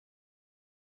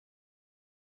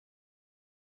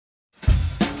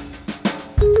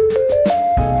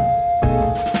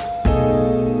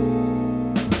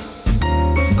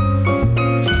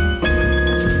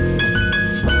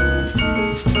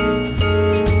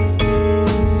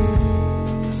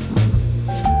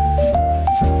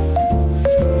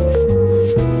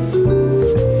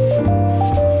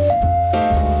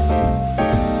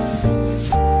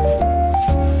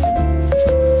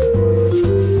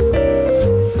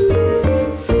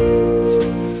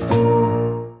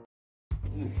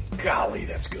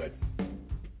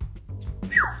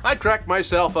cracked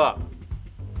myself up.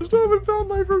 I still haven't found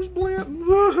my first Blanton's.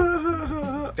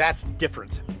 That's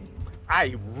different.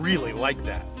 I really like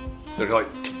that. They're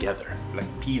like together, like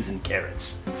peas and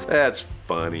carrots. That's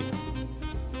funny.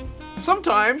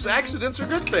 Sometimes accidents are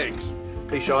good things.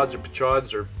 Peychauds or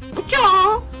Peychauds or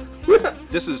Peychaud.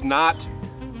 This is not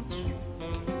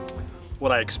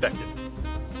what I expected.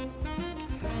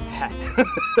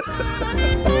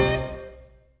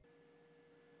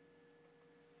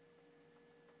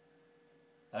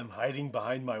 I'm hiding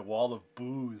behind my wall of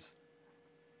booze.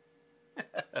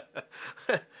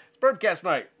 It's Bourbcast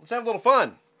night. Let's have a little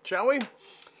fun, shall we?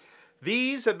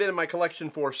 These have been in my collection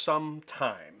for some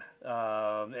time,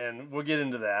 and we'll get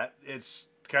into that. It's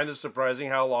kind of surprising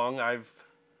how long I've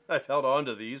held on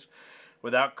to these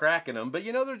without cracking them. But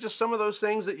you know, they're just some of those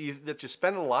things that you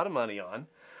spend a lot of money on,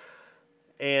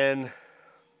 and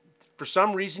for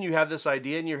some reason you have this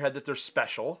idea in your head that they're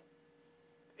special,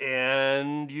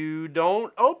 and you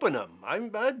don't open them.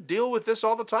 I deal with this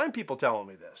all the time, people telling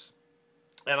me this.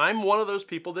 And I'm one of those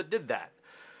people that did that.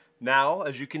 Now,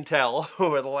 as you can tell,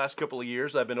 over the last couple of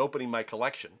years, I've been opening my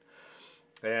collection.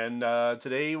 And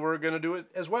today we're going to do it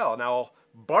as well. Now,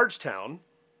 Bardstown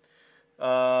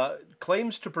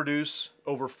claims to produce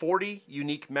over 40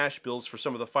 unique mash bills for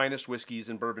some of the finest whiskeys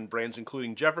and bourbon brands,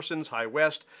 including Jefferson's, High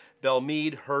West, Belle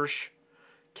Meade, Hirsch,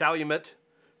 Calumet,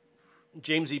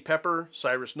 James E. Pepper,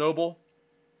 Cyrus Noble,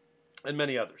 and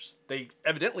many others. They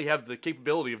evidently have the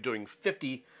capability of doing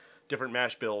 50 different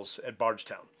mash bills at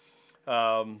Bardstown.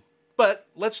 But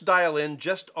let's dial in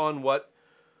just on what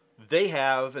they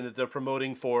have and that they're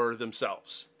promoting for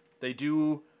themselves. They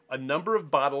do a number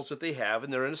of bottles that they have,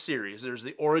 and they're in a series. There's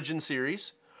the Origin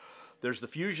Series, there's the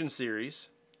Fusion Series,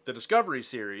 the Discovery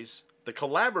Series, the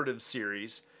Collaborative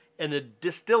Series, and the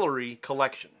Distillery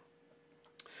Collection.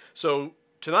 So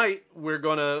tonight we're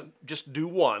going to just do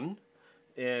one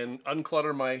and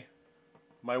unclutter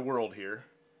my world here.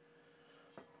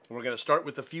 And we're going to start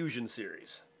with the Fusion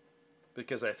Series,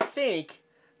 because I think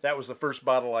that was the first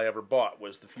bottle I ever bought,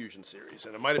 was the Fusion Series.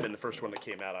 And it might have been the first one that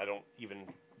came out. I don't even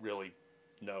really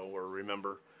know or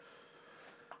remember.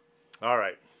 All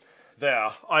right. There.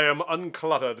 I am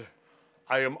uncluttered.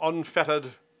 I am unfettered.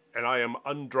 And I am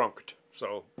undrunked.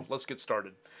 So let's get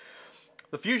started.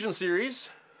 The Fusion Series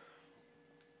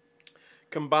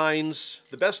combines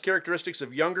the best characteristics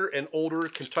of younger and older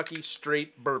Kentucky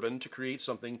straight bourbon to create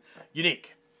something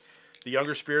unique. The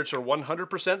younger spirits are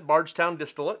 100% Bardstown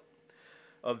distillate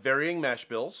of varying mash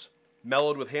bills,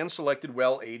 mellowed with hand-selected,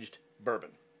 well-aged bourbon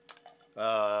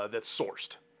that's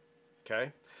sourced.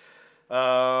 Okay.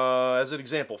 As an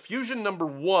example, Fusion number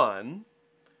 1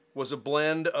 was a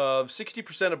blend of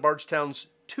 60% of Bardstown's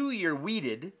 2-year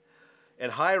wheated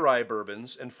and high rye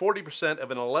bourbons and 40% of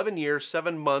an 11-year,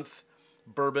 7-month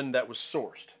bourbon that was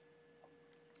sourced.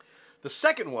 The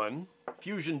second one,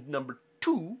 Fusion number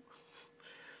 2,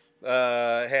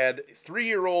 had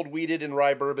 3-year-old wheated and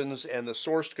rye bourbons, and the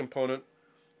sourced component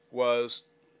was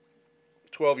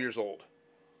 12 years old.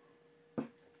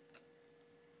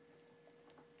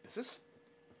 Is this?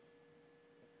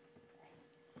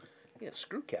 Yeah, a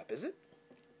screw cap, is it?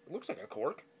 It looks like a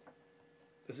cork.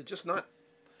 Is it just not?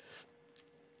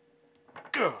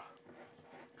 Ugh.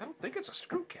 I don't think it's a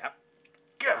screw cap.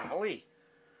 Golly.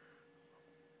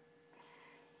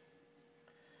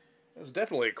 It's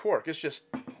definitely a cork. It's just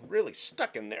really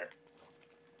stuck in there.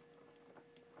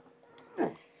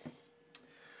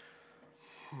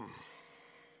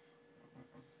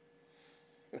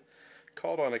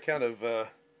 Called on account of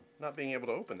not being able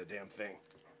to open the damn thing.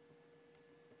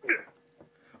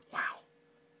 Wow.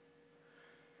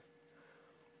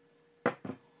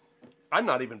 I'm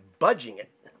not even budging it.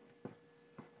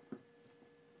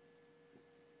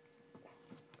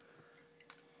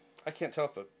 I can't tell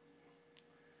if the...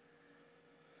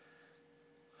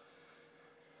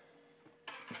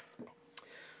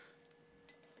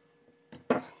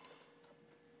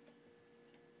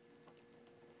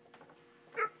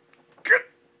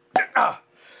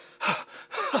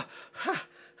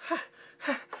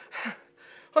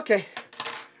 Okay,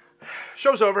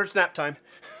 show's over, it's nap time.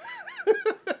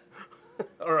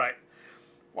 All right,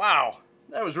 wow,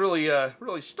 that was really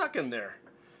really stuck in there.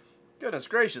 Goodness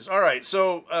gracious. All right,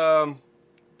 so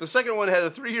the second one had a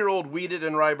 3-year-old wheated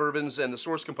and rye bourbons, and the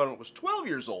source component was 12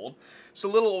 years old. It's a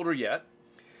little older yet.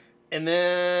 And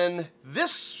then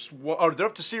this, or they're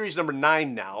up to series number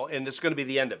 9 now, and it's going to be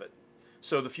the end of it.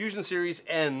 So the Fusion series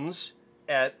ends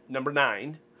at number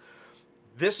 9.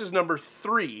 This is number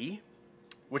 3,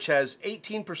 which has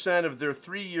 18% of their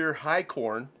 3-year high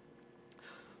corn.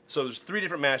 So there's 3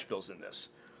 different mash bills in this.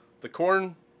 The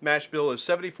corn mash bill is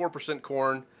 74%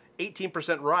 corn,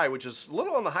 18% rye, which is a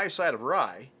little on the high side of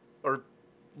rye, or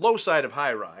low side of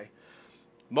high rye.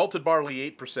 Malted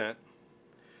barley, 8%.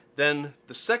 Then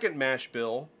the second mash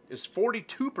bill is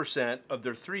 42% of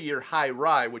their 3-year high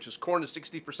rye, which is corn at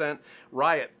 60%,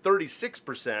 rye at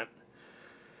 36%,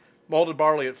 malted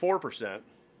barley at 4%,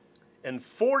 and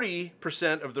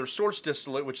 40% of their source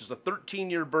distillate, which is a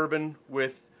 13-year bourbon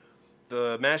with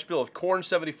the mash bill of corn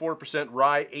 74%,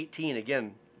 rye 18%.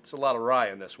 Again, it's a lot of rye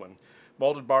in this one.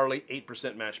 Malted barley,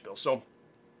 8% mash bill. So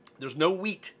there's no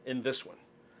wheat in this one.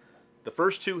 The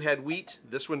first two had wheat.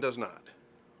 This one does not.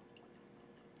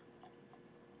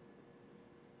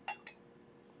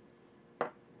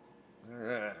 All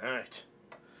right.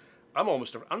 I'm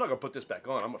not going to put this back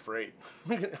on. I'm afraid.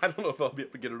 I don't know if I'll be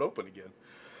able to get it open again.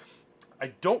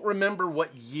 I don't remember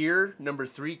what year number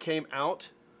 3 came out,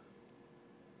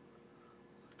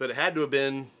 but it had to have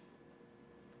been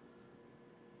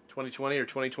 2020 or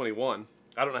 2021.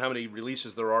 I don't know how many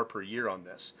releases there are per year on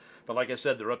this. But like I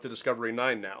said, they're up to Discovery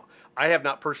 9 now. I have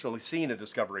not personally seen a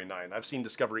Discovery 9. I've seen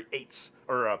Discovery 8s,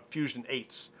 or Fusion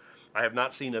 8s. I have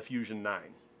not seen a Fusion 9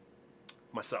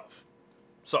 myself.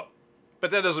 So,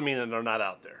 but that doesn't mean that they're not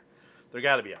out there. They're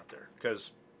got to be out there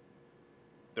because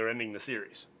they're ending the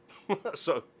series.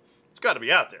 So, it's got to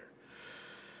be out there.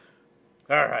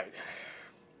 All right.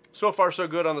 So far, so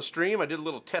good on the stream. I did a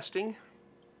little testing.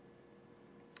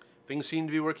 Things seem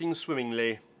to be working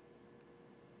swimmingly.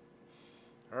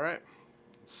 All right.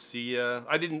 Let's see.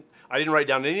 I didn't write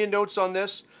down any notes on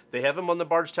this. They have them on the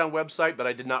Bardstown website, but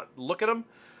I did not look at them.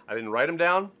 I didn't write them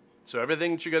down. So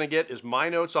everything that you're going to get is my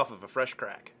notes off of a fresh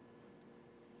crack.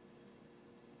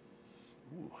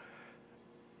 Ooh,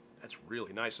 that's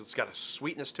really nice. It's got a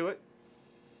sweetness to it.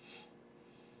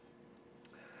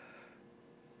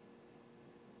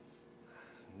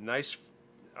 Nice.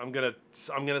 I'm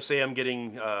gonna say I'm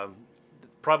getting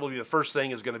probably the first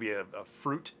thing is going to be a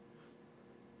fruit.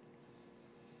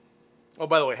 Oh,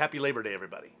 by the way, happy Labor Day,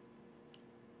 everybody.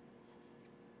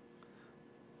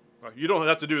 You don't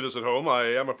have to do this at home.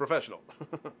 I am a professional.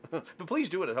 But please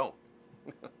do it at home.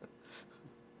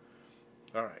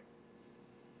 All right.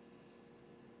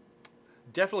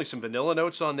 Definitely some vanilla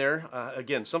notes on there.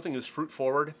 Again, something that's fruit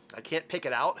forward. I can't pick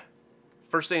it out.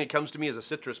 First thing that comes to me is a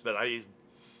citrus, but I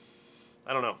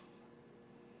don't know.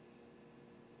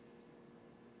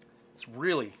 It's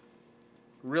really,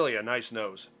 really a nice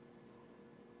nose.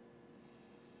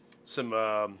 Some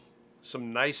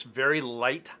nice, very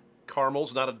light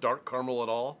caramels, not a dark caramel at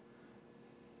all.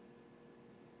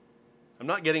 I'm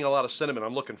not getting a lot of cinnamon.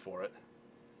 I'm looking for it.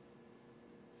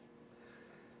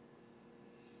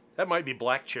 That might be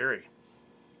black cherry.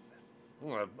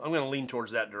 I'm going to lean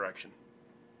towards that direction.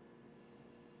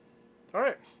 All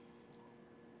right.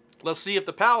 Let's see if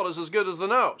the palate is as good as the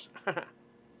nose.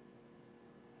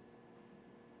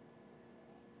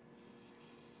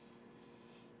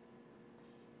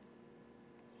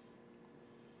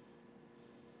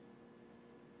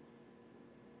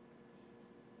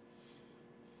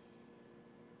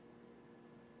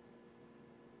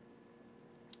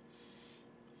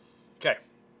 Okay.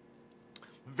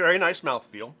 Very nice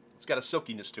mouthfeel. It's got a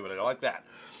silkiness to it. I like that.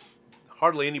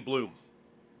 Hardly any bloom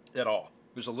at all.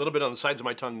 There's a little bit on the sides of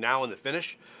my tongue now in the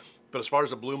finish, but as far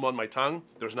as the bloom on my tongue,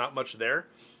 there's not much there.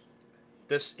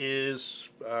 This is,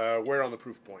 where on the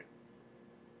proof point?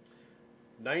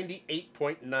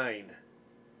 98.9.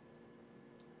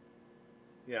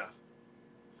 Yeah.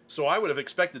 So I would have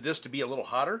expected this to be a little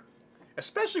hotter,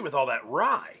 especially with all that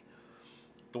rye.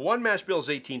 The one mash bill is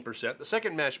 18%. The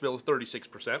second mash bill is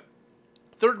 36%.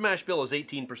 Third mash bill is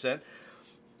 18%.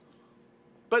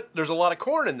 But there's a lot of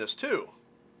corn in this too.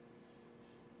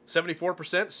 74%,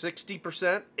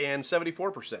 60%, and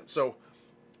 74%. So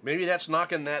maybe that's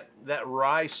knocking that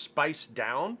rye spice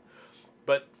down.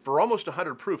 But for almost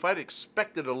 100 proof, I'd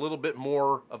expected a little bit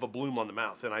more of a bloom on the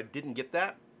mouth, and I didn't get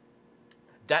that.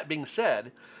 That being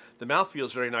said, the mouth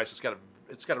feels very nice. It's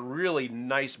got a really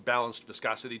nice balanced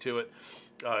viscosity to it.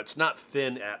 It's not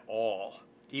thin at all,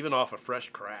 even off a fresh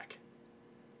crack.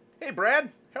 Hey,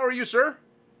 Brad, how are you, sir?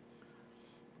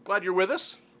 Glad you're with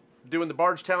us, doing the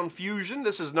Bardstown Fusion.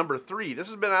 This is number 3. This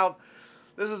has been out.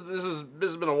 This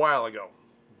has been a while ago.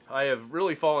 I have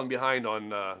really fallen behind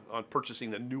on purchasing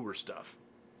the newer stuff.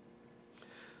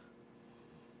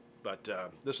 But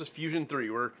this is Fusion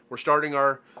 3. We're starting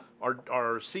our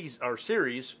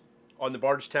series on the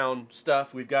Bardstown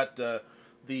stuff. We've got the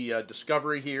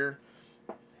Discovery here,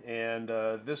 and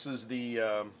this is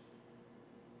the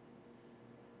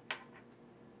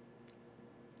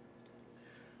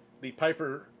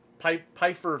Piper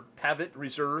Pavitt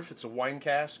Reserve. It's a wine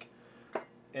cask,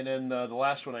 And then the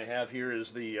last one I have here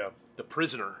is the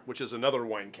Prisoner, which is another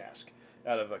wine cask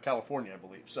out of California, I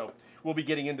believe. So we'll be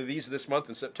getting into these this month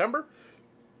in September,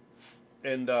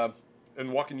 and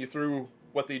walking you through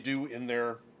what they do in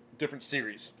their different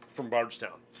series from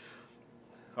Bardstown.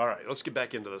 All right, let's get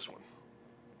back into this one.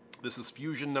 This is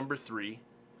Fusion number 3.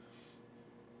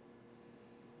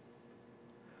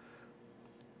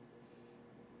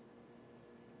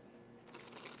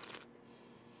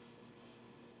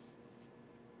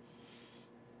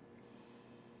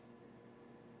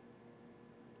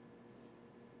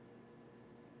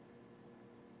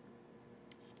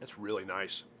 That's really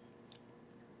nice.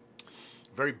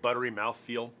 Very buttery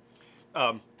mouthfeel.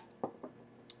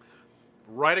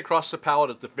 Right across the palate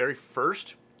at the very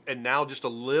first, and now just a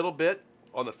little bit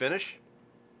on the finish.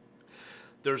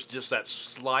 There's just that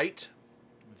slight,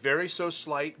 very so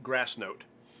slight grass note.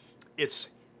 It's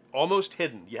almost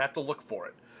hidden. You have to look for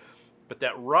it. But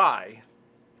that rye,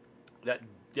 that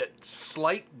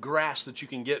slight grass that you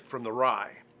can get from the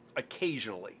rye,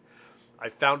 occasionally. I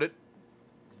found it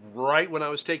right when I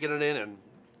was taking it in and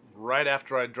right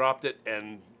after I dropped it,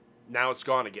 and now it's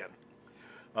gone again.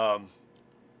 I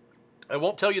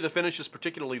won't tell you the finish is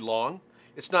particularly long.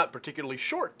 It's not particularly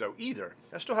short, though, either.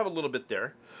 I still have a little bit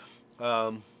there.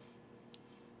 Yeah,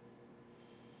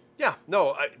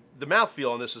 no, the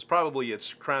mouthfeel on this is probably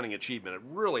its crowning achievement. It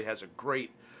really has a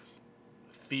great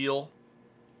feel.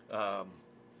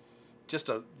 Just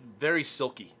a very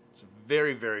silky. It's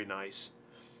very, very nice.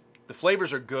 The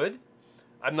flavors are good.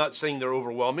 I'm not saying they're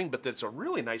overwhelming, but it's a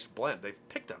really nice blend. They've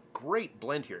picked a great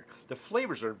blend here. The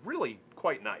flavors are really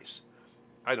quite nice.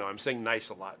 I know I'm saying nice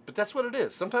a lot, but that's what it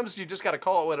is. Sometimes you just got to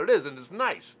call it what it is, and it's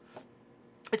nice.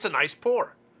 It's a nice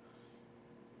pour.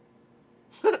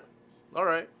 All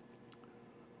right.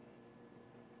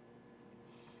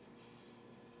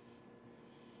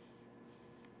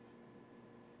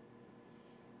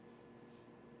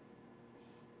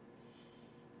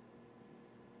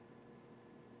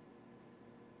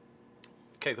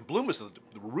 Okay, the bloom is the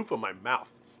roof of my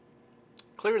mouth.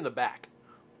 Clear in the back.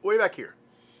 Way back here.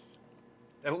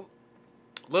 And a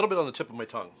little bit on the tip of my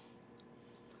tongue.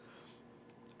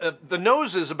 The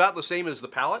nose is about the same as the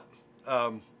palate.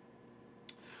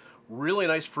 Really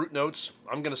nice fruit notes.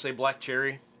 I'm going to say black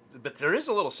cherry. But there is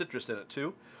a little citrus in it,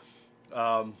 too.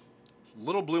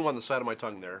 Little bloom on the side of my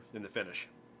tongue there in the finish.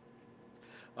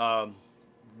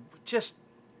 Just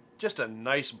a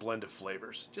nice blend of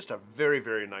flavors. Just a very,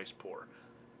 very nice pour.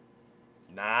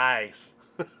 Nice.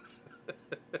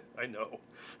 I know.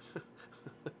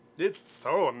 It's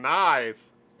so nice.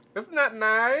 Isn't that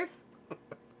nice?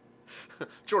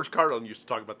 George Carlin used to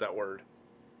talk about that word.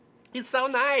 He's so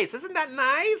nice. Isn't that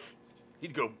nice?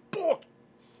 He'd go, boom.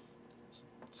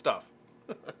 Stuff.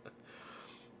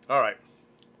 All right.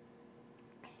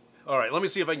 All right, let me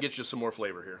see if I can get you some more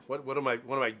flavor here. What am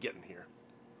I getting here?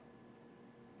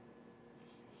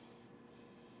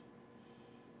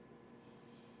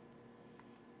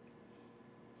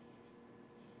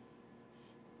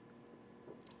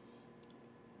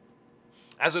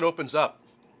 As it opens up,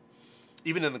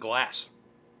 even in the glass,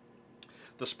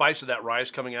 the spice of that rye is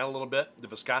coming out a little bit. The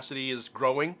viscosity is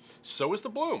growing. So is the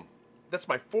bloom. That's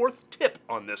my 4th tip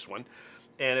on this one.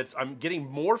 And I'm getting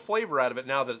more flavor out of it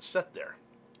now that it's set there.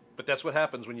 But that's what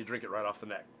happens when you drink it right off the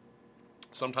neck.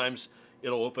 Sometimes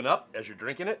it'll open up as you're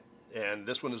drinking it. And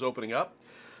this one is opening up.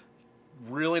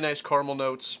 Really nice caramel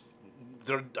notes.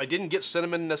 I didn't get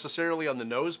cinnamon necessarily on the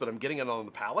nose, but I'm getting it on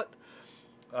the palate.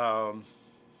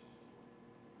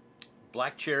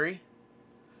 Black cherry,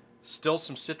 still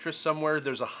some citrus somewhere.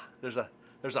 There's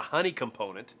a honey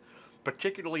component,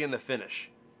 particularly in the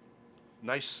finish.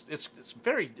 Nice.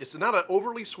 It's not an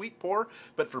overly sweet pour,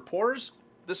 but for pours,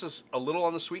 this is a little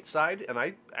on the sweet side, and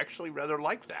I actually rather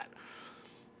like that.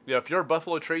 You know, if you're a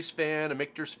Buffalo Trace fan, a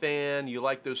Michter's fan, you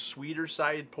like those sweeter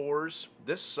side pours,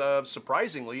 this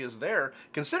surprisingly is there.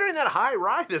 Considering that high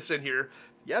rye that's in here,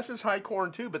 yes, it's high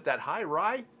corn too, but that high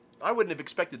rye, I wouldn't have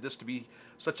expected this to be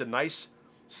such a nice,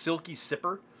 silky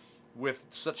sipper with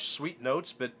such sweet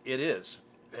notes, but it is.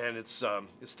 And it's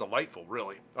delightful,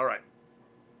 really. All right.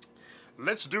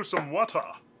 Let's do some water.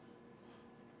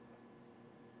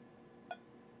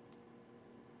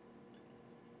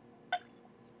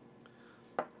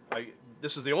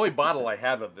 This is the only bottle I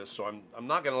have of this, so I'm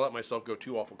not going to let myself go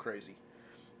too awful crazy.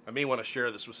 I may want to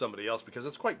share this with somebody else because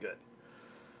it's quite good.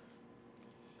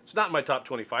 It's not in my top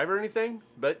 25 or anything,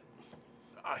 but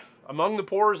among the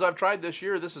pours I've tried this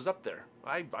year, this is up there.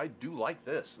 I do like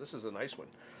this. This is a nice one.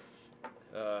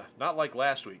 Not like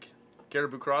last week.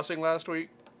 Caribou Crossing last week.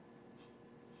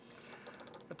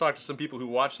 I talked to some people who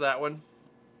watched that one.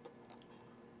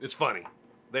 It's funny.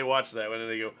 They watch that one and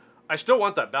they go, I still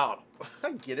want that bottle.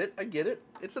 I get it. I get it.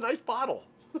 It's a nice bottle.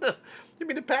 I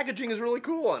mean, the packaging is really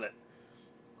cool on it.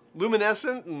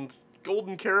 Luminescent and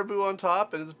golden caribou on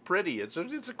top, and it's pretty. It's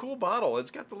a cool bottle.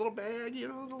 It's got the little bag, you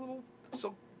know, the little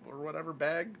silk or whatever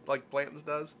bag like Blanton's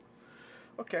does.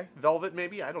 Okay, velvet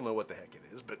maybe. I don't know what the heck it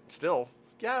is, but still,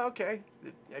 yeah, okay.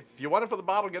 If you want it for the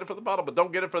bottle, get it for the bottle, but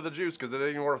don't get it for the juice because it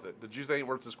ain't worth it. The juice ain't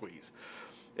worth the squeeze.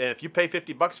 And if you pay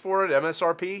 $50 for it,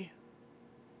 MSRP,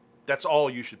 that's all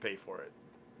you should pay for it.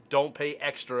 Don't pay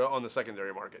extra on the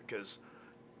secondary market because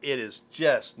it is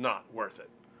just not worth it.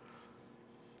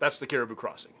 That's the Caribou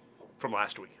Crossing from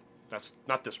last week. That's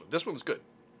not this one. This one's good.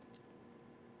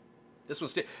 This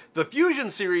one's the Fusion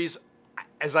series,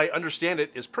 as I understand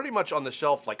it, is pretty much on the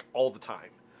shelf like all the time.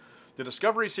 The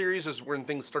Discovery series is when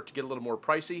things start to get a little more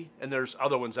pricey, and there's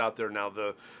other ones out there now.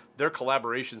 Their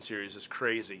collaboration series is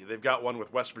crazy. They've got one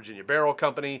with West Virginia Barrel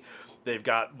Company. They've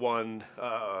got one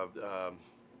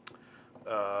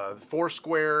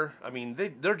Foursquare. I mean,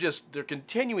 they're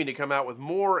continuing to come out with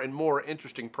more and more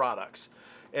interesting products.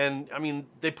 And I mean,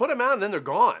 they put them out and then they're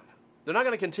gone. They're not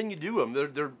going to continue to do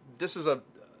them. This is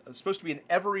supposed to be an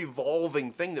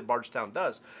ever-evolving thing that Bardstown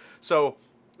does. So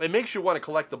it makes you want to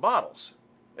collect the bottles.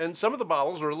 And some of the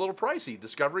bottles are a little pricey.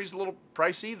 Discovery's a little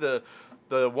pricey.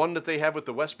 The one that they have with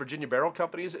the West Virginia Barrel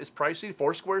Company is pricey.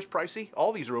 Foursquare's pricey.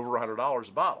 All these are over $100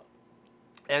 a bottle.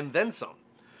 And then some.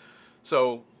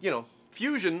 So, you know,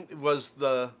 Fusion was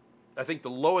I think the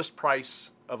lowest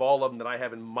price of all of them that I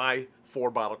have in my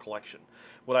 4-bottle collection.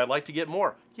 Would I like to get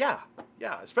more? Yeah,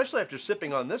 especially after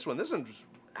sipping on this one. This one's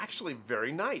actually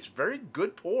very nice, very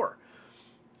good pour.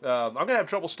 I'm going to have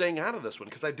trouble staying out of this one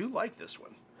because I do like this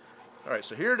one. All right,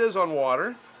 so here it is on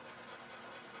water.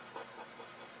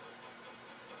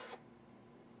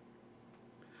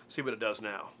 See what it does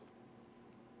now.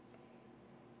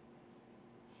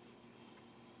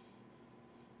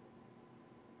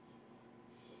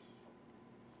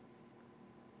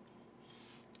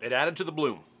 It added to the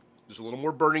bloom. There's a little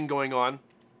more burning going on.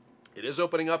 It is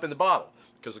opening up in the bottle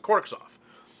because the cork's off.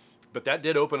 But that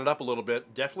did open it up a little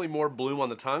bit. Definitely more bloom on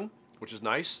the tongue, which is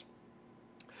nice.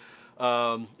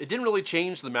 It didn't really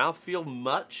change the mouthfeel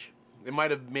much. It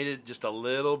might have made it just a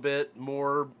little bit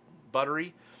more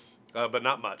buttery, but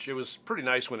not much. It was pretty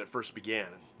nice when it first began,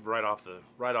 right off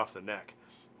the neck.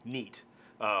 Neat.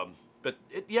 But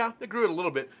it grew it a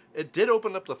little bit. It did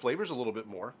open up the flavors a little bit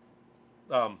more.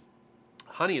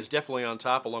 Honey is definitely on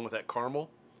top along with that caramel.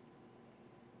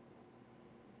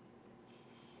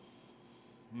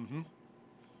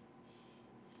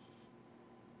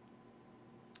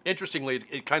 Interestingly,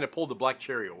 it kind of pulled the black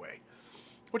cherry away,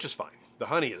 which is fine. The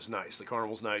honey is nice. The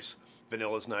caramel's nice.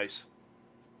 Vanilla's nice.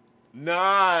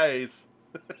 Nice!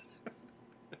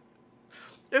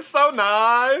 It's so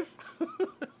nice!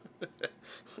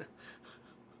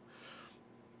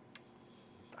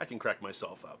 I can crack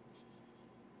myself up.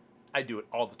 I do it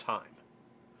all the time.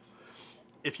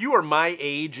 If you are my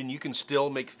age and you can still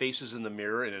make faces in the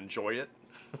mirror and enjoy it,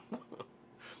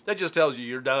 that just tells you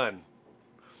you're done.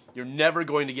 You're never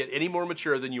going to get any more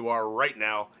mature than you are right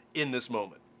now in this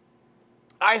moment.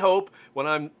 I hope when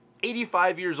I'm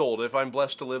 85 years old, if I'm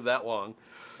blessed to live that long,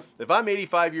 if I'm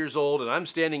 85 years old and I'm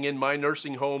standing in my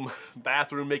nursing home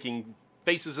bathroom making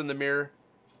faces in the mirror,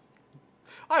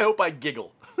 I hope I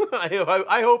giggle.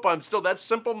 I hope I'm still that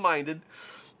simple-minded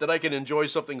that I can enjoy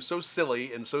something so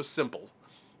silly and so simple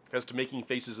as to making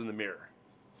faces in the mirror.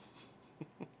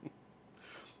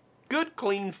 Good,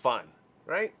 clean fun,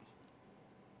 right?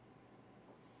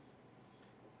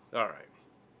 All right.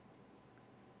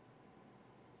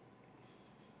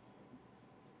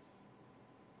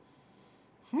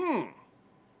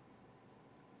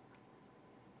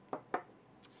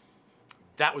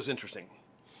 That was interesting.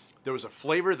 There was a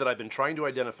flavor that I've been trying to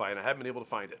identify and I haven't been able to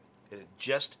find it. And it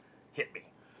just hit me.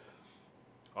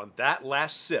 On that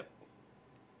last sip,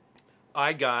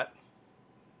 I got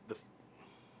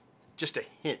just a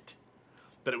hint,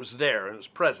 but it was there and it was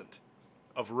present,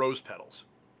 of rose petals.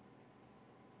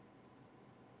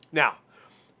 Now,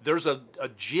 there's a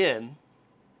gin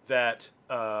that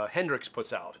Hendrick's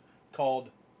puts out called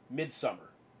Midsummer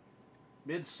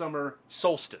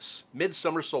Solstice.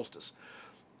 Midsummer Solstice.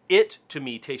 It, to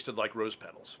me, tasted like rose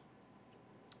petals.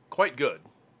 Quite good.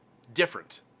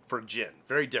 Different for a gin.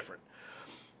 Very different.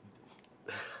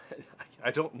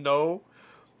 I don't know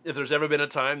if there's ever been a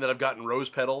time that I've gotten rose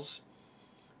petals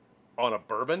on a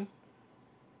bourbon,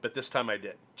 but this time I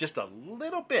did. Just a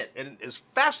little bit. And as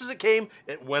fast as it came,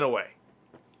 it went away.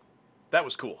 That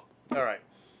was cool. All right.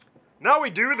 Now we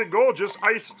do the gorgeous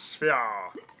ice sphere.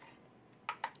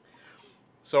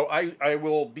 So I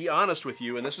will be honest with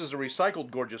you, and this is a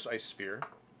recycled Gorgeous Ice Sphere.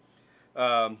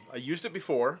 I used it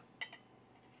before,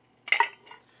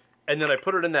 and then I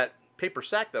put it in that paper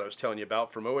sack that I was telling you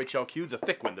about from OHLQ, the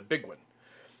thick one, the big one.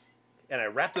 And I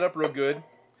wrapped it up real good,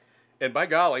 and by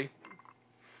golly,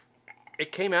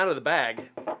 it came out of the bag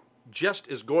just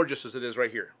as gorgeous as it is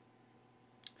right here.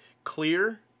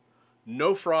 Clear,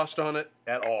 no frost on it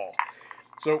at all.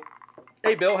 So,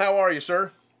 hey Bill, how are you,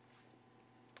 sir?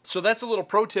 So that's a little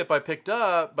pro tip I picked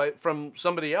up from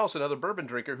somebody else, another bourbon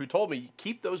drinker, who told me,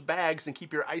 keep those bags and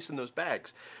keep your ice in those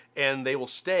bags, and they will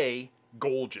stay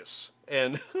gorgeous.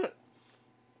 And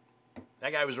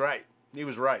that guy was right. He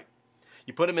was right.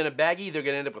 You put them in a baggie, they're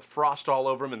going to end up with frost all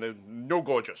over them, and they're no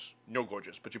gorgeous. No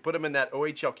gorgeous. But you put them in that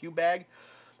OHLQ bag,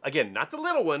 again, not the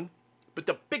little one, but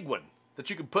the big one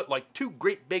that you can put like 2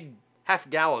 great big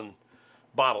half-gallon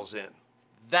bottles in.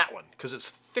 That one, because it's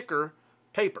thicker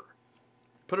paper.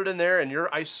 Put it in there, and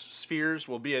your ice spheres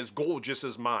will be as gorgeous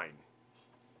as mine.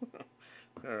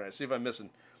 All right, see if I'm missing.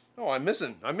 Oh, I'm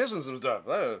missing some stuff.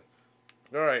 All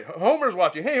right, Homer's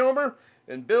watching. Hey, Homer,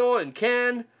 and Bill, and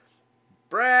Ken,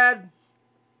 Brad.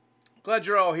 Glad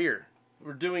you're all here.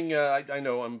 We're doing, I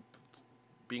know I'm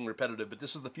being repetitive, but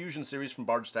this is the Fusion Series from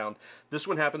Bardstown. This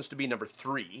one happens to be number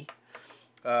 3.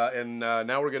 And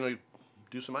now we're going to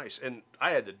do some ice. And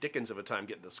I had the dickens of a time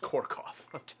getting this cork off.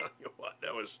 I'm telling you what,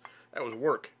 that was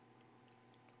work.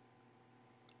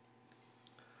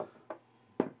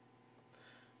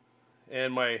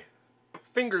 And my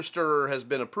finger stirrer has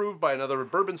been approved by another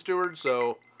bourbon steward,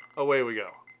 so away we go.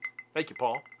 Thank you,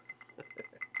 Paul.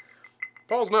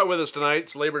 Paul's not with us tonight.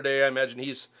 It's Labor Day. I imagine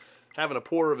he's having a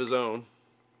pour of his own.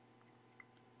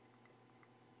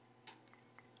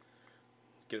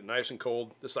 Get it nice and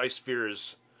cold. This ice sphere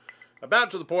is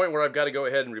about to the point where I've got to go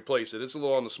ahead and replace it. It's a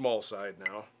little on the small side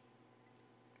now.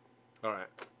 All right.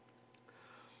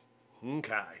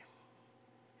 Okay.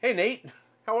 Hey, Nate.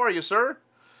 How are you, sir?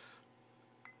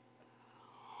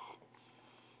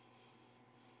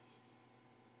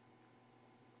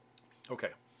 Okay.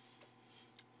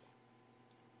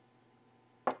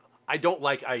 I don't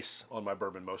like ice on my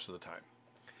bourbon most of the time.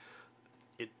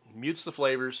 It mutes the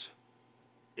flavors.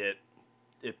 It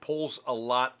pulls a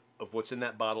lot of what's in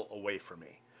that bottle away from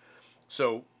me.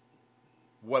 So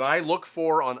what I look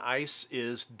for on ice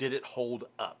is, did it hold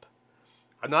up?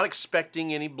 I'm not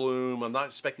expecting any bloom. I'm not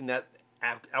expecting that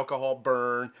alcohol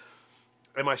burn.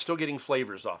 Am I still getting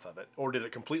flavors off of it? Or did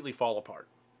it completely fall apart?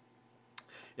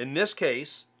 In this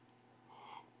case,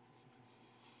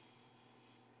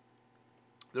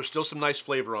 there's still some nice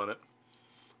flavor on it.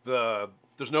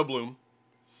 There's no bloom.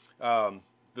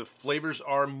 The flavors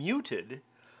are muted.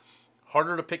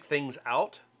 Harder to pick things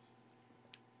out.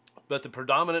 But the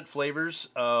predominant flavors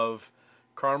of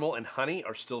caramel and honey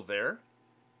are still there.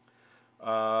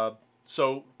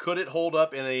 So could it hold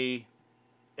up in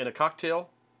a cocktail?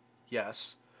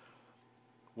 Yes.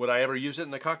 Would I ever use it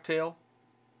in a cocktail?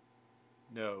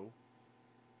 No.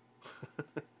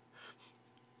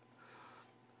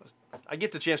 I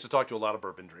get the chance to talk to a lot of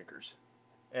bourbon drinkers,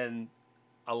 and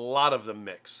a lot of them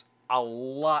mix. A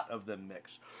lot of them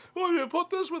mix. Oh, you put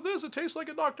this with this, it tastes like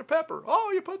a Dr. Pepper.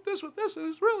 Oh, you put this with this, and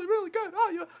it's really, really good.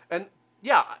 Oh, yeah. And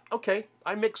yeah, okay,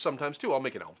 I mix sometimes too. I'll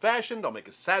make an old-fashioned. I'll make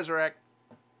a Sazerac.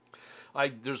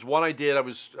 There's one I did. I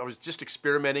was just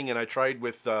experimenting, and I tried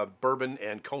with bourbon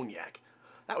and cognac.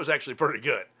 That was actually pretty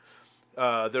good.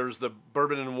 There's the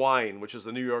bourbon and wine, which is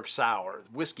the New York sour,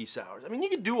 whiskey sours. I mean, you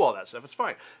can do all that stuff. It's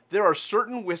fine. There are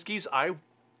certain whiskeys I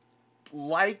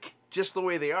like just the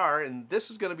way they are, and this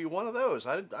is going to be one of those.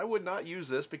 I would not use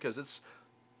this because it's,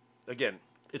 again,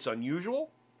 it's unusual.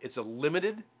 It's a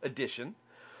limited edition,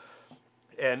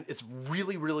 and it's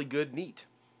really, really good neat.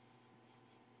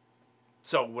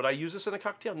 So would I use this in a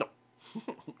cocktail? No.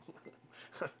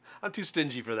 I'm too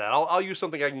stingy for that. I'll use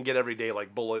something I can get every day,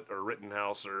 like Bullet or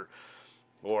Rittenhouse or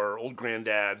Old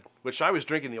Grandad, which I was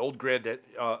drinking the Old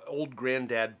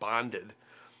Grandad Bonded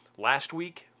last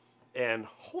week, and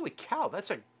holy cow,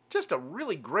 that's just a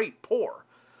really great pour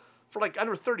for like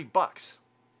under 30 bucks.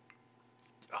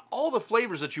 All the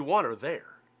flavors that you want are there.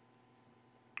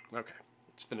 Okay,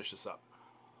 let's finish this up.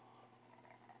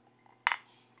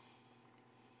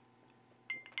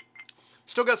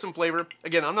 Still got some flavor.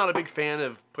 Again, I'm not a big fan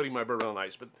of putting my bourbon on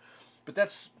ice, but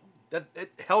that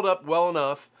it held up well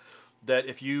enough that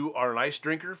if you are an ice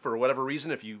drinker for whatever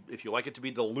reason, if you like it to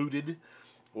be diluted,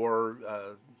 or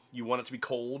you want it to be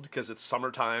cold because it's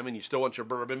summertime and you still want your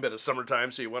bourbon, but it's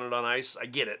summertime, so you want it on ice, I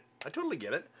get it. I totally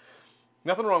get it.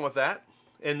 Nothing wrong with that,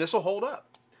 and this will hold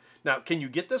up. Now, can you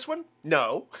get this one?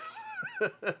 No.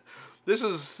 This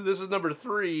is number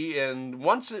 3, and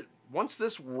once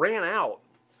this ran out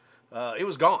it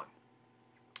was gone.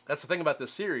 That's the thing about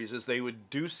this series is they would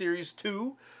do Series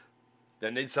 2,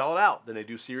 then they'd sell it out. Then they'd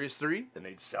do Series 3, then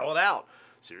they'd sell it out.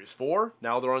 Series 4,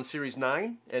 now they're on Series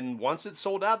 9, and once it's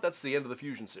sold out, that's the end of the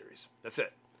Fusion series. That's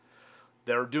it.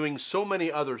 They're doing so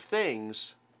many other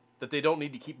things that they don't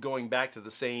need to keep going back to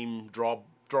the same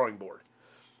drawing board,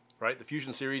 right? The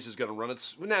Fusion series is going to run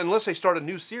its, unless they start a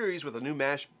new series with a new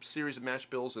series of mash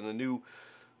bills and a new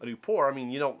pour. I mean,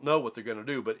 you don't know what they're going to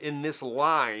do, but in this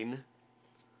line,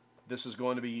 this is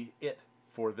going to be it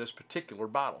for this particular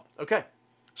bottle. Okay,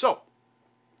 so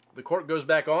the cork goes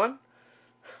back on.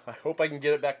 I hope I can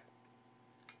get it back.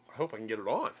 I hope I can get it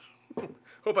on.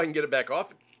 Hope I can get it back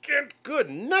off.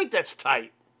 Good night, that's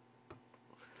tight.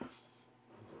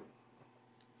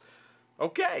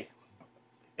 Okay.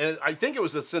 And I think it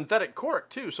was a synthetic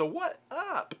cork, too, so what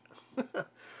up?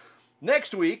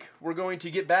 Next week, we're going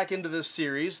to get back into this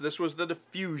series. This was the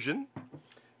Diffusion.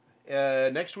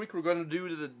 Next week, we're going to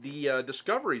do the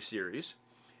Discovery series.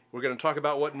 We're going to talk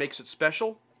about what makes it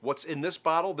special, what's in this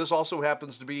bottle. This also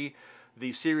happens to be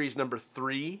the series number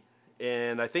 3,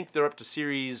 and I think they're up to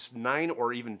series 9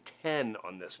 or even 10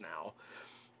 on this now.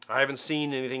 I haven't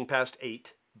seen anything past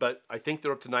 8, but I think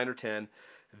they're up to 9 or 10.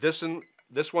 This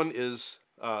one is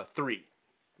 3.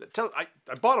 I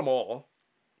bought them all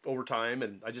over time,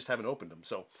 and I just haven't opened them.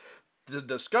 So the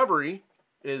Discovery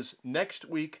is next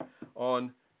week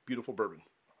on Beautiful Bourbon.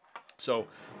 So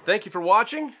thank you for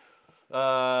watching.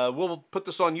 We'll put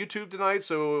this on YouTube tonight,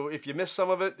 so if you missed some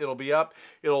of it, it'll be up.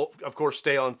 It'll, of course,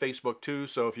 stay on Facebook, too,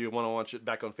 so if you want to watch it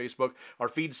back on Facebook. Our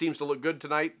feed seems to look good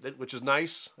tonight, which is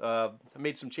nice. I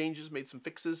made some changes, made some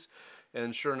fixes,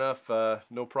 and sure enough,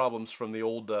 no problems from the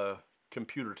old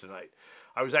computer tonight.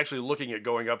 I was actually looking at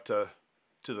going up to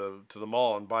the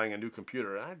mall and buying a new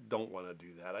computer, and I don't want to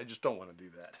do that. I just don't want to do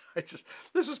that.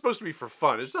 This is supposed to be for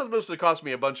fun. It's not supposed to cost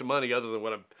me a bunch of money other than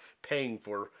what I'm paying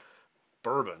for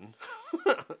bourbon.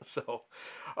 So, all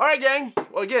right, gang.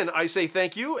 Well, again, I say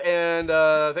thank you, and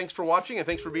thanks for watching, and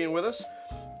thanks for being with us.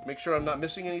 Make sure I'm not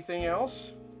missing anything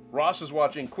else. Ross is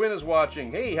watching. Quinn is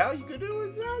watching. Hey, how you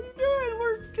doing? How you doing?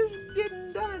 We're just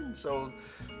getting done. So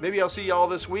maybe I'll see y'all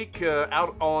this week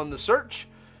out on the search.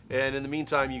 And in the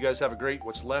meantime, you guys have a great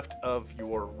what's left of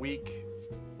your week.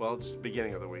 Well, it's the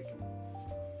beginning of the week.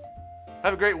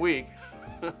 Have a great week.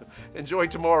 Enjoy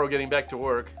tomorrow getting back to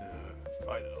work.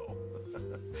 I know.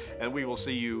 And we will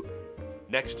see you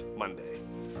next Monday.